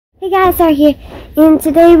Hey guys, Aria here, and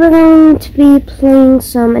today we're going to be playing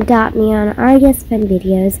some Adopt Me on Aria's Fun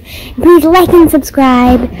videos. Please like and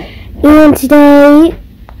subscribe. And today,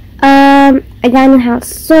 I got a new house,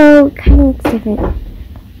 so it kind of looks different.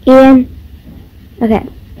 And, okay,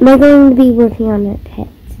 we're going to be working on a pet.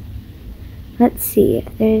 Let's see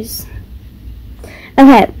if there's...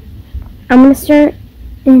 Okay, I'm going to start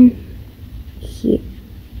in here.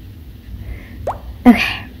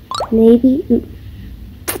 Okay, maybe...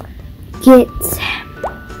 get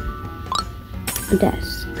a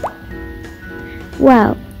desk.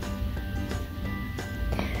 Wow.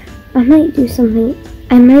 I might do something.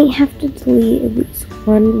 I might have to delete at least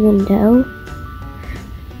one window.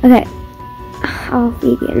 Okay. I'll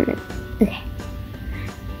feed the internet. Okay.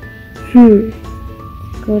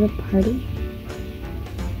 Go to party.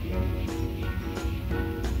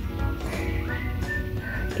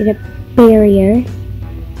 Get a barrier.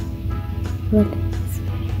 Look.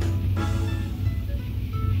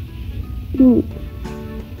 Ooh.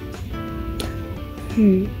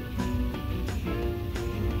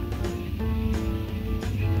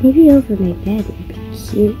 Maybe over my bed would be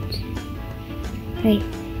cute. Right.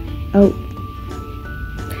 Oh.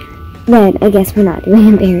 Then I guess we're not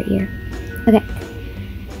doing a barrier. Okay.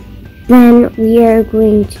 Then we are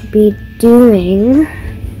going to be doing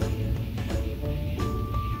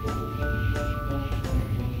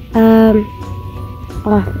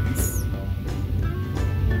office.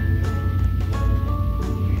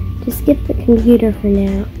 Just get the computer for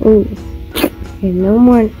now. Oh, there's no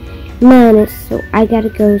more money, so I gotta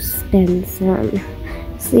go spend some.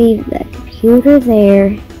 Just leave the computer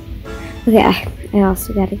there. Okay, I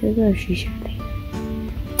also gotta go grocery shopping.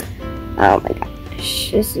 Oh my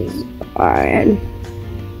gosh, this is hard.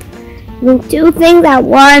 Doing two things at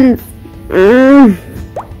once.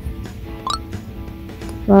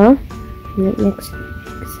 Well, next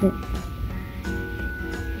exit.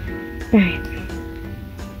 Alright.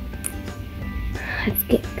 Let's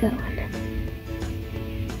get going.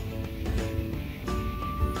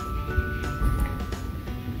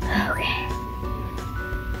 Okay.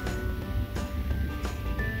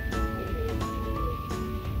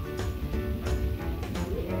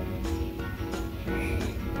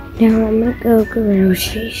 Now I'm gonna go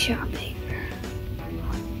grocery shopping.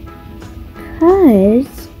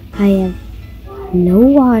 Because I have no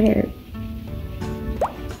water.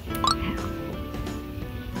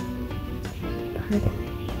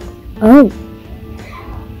 Oh,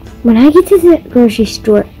 when I get to the grocery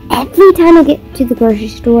store, every time I get to the grocery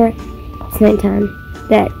store, it's nighttime.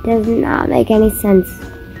 That does not make any sense.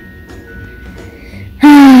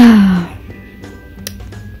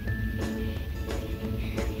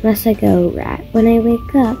 Unless I go right when I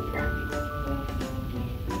wake up.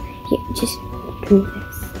 Here, just do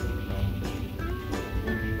this.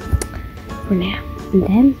 For now. And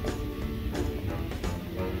then...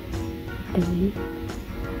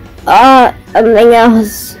 something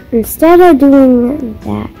else. Instead of doing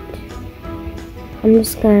that, I'm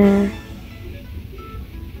just gonna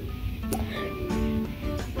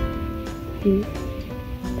do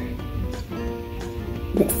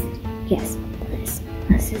this. Yes, this.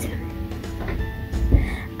 This is it.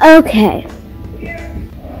 Okay.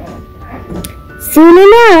 Soon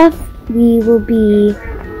enough, we will be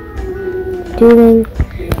doing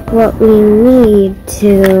what we need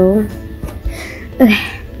to. Okay.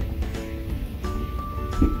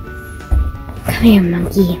 Come here,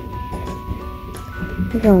 monkey.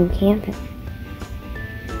 We're going camping.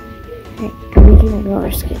 Alright, I'm making my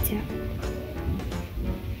roller skates out.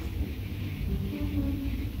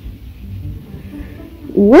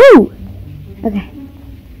 Woo! Okay.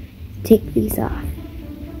 Take these off.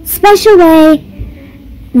 Special way!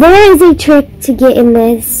 There is a trick to get in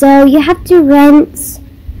this. So you have to rent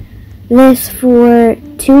this for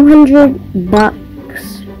 $200.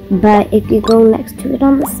 But if you go next to it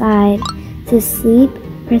on the side, to sleep,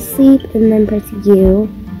 press sleep, and then press U,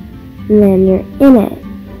 and then you're in it.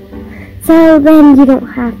 So then you don't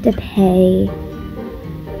have to pay.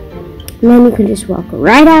 And then you can just walk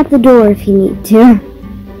right out the door if you need to.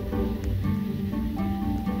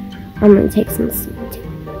 I'm gonna take some sleep too.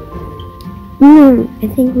 I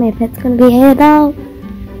think my pet's gonna be headed out.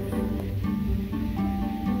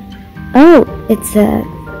 Oh, it's a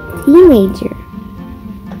teenager.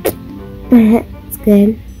 It's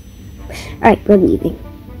good. Alright, we're leaving.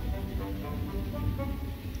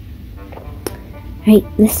 Alright,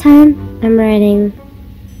 this time I'm riding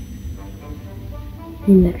a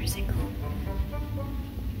motorcycle.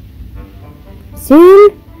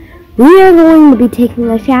 Soon we are going to be taking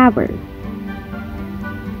a shower.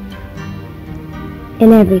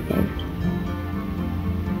 and everything.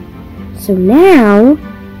 So now,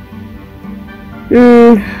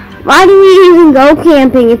 why do we even go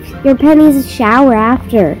camping if your pet needs a shower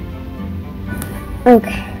after?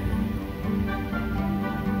 Okay.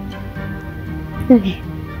 Okay.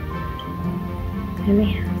 Go to my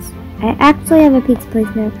house. I actually have a pizza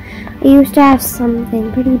place now. I used to have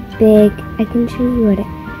something pretty big. I can show you what it is.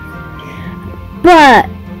 But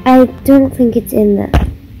I don't think it's in the...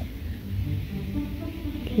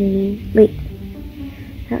 Okay, wait.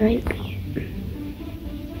 That might be it.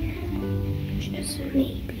 Just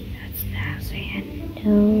maybe that's the house I had.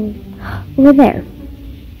 No. Over there.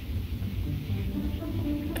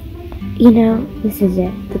 You know, this is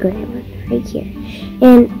it. The gray one. Right here.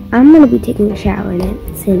 And I'm going to be taking a shower in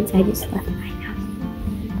it since I just left my house.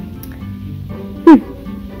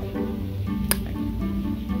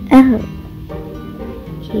 Oh.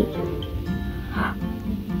 Okay.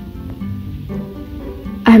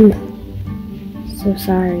 I'm so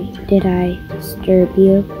sorry. Did I disturb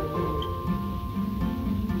you?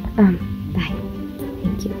 Bye.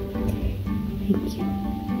 Thank you. Thank you.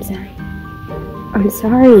 I'm sorry. I'm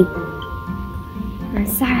sorry. I'm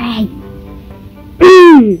sorry.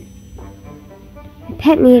 My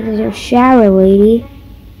pet needed a shower, lady.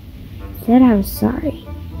 Said I was sorry.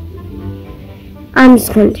 I'm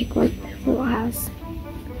just gonna take one to the little house.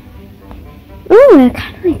 Ooh, I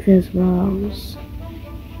kind of like those walls.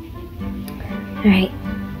 Alright,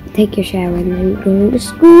 take your shower and then go to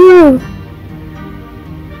school.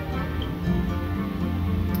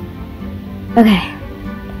 Okay,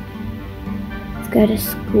 let's go to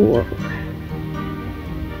school.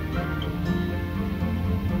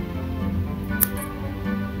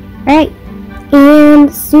 Alright,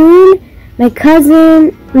 and soon my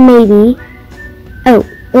cousin, maybe, oh,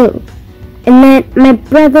 and then my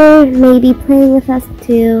brother may be playing with us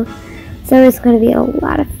too, so it's going to be a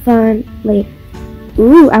lot of fun later.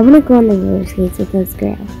 Ooh, I want to go on the roller skates with those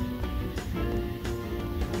girls.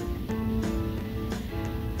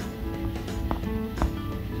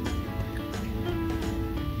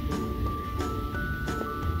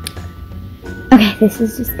 Okay, this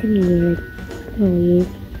is just going to be weird. I'm going to leave.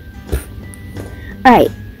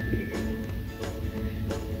 Alright.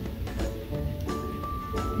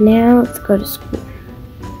 Now let's go to school.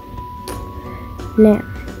 Now.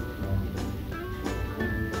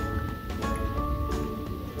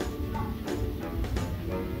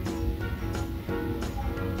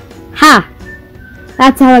 Ha!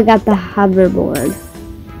 That's how I got the hoverboard.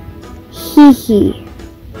 Hee hee.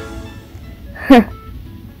 Huh.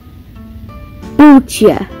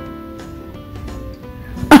 Boocha.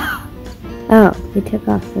 Oh, they took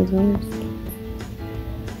off those roller skates.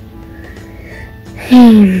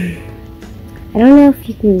 I don't know if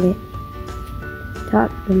you can get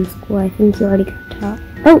taught from school. I think you already got taught.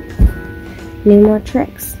 Oh! New more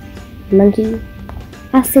tricks. Monkey,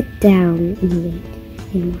 I'll sit down and wait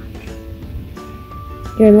and watch.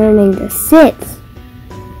 You're learning to sit.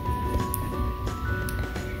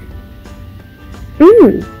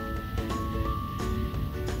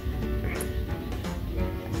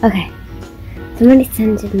 Okay. Somebody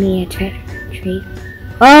sent me a treat.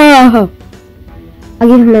 Oh! I'll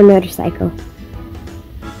give him my motorcycle.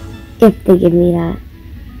 If they give me that.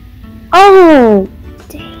 Oh!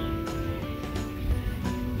 Dang.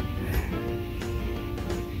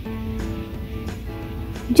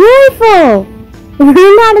 Joyful! Learn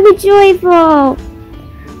how to be joyful!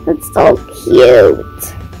 That's so cute.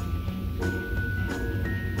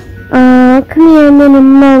 Oh, come here, little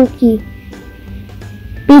monkey.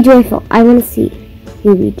 Be joyful. I want to see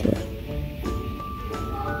you be joyful.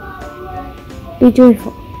 Be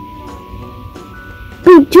joyful.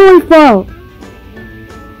 Be joyful!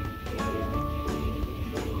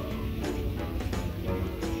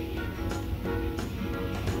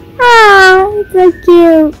 Oh, it's so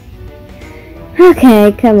cute. Okay,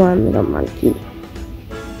 come on, little monkey.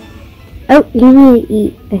 Oh, you need to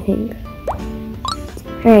eat, I think.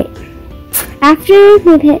 Alright. After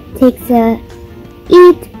my pet takes a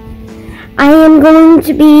eat, I am going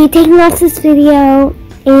to be taking off this video,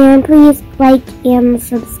 and please like and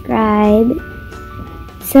subscribe.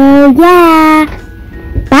 So yeah,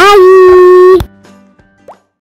 bye!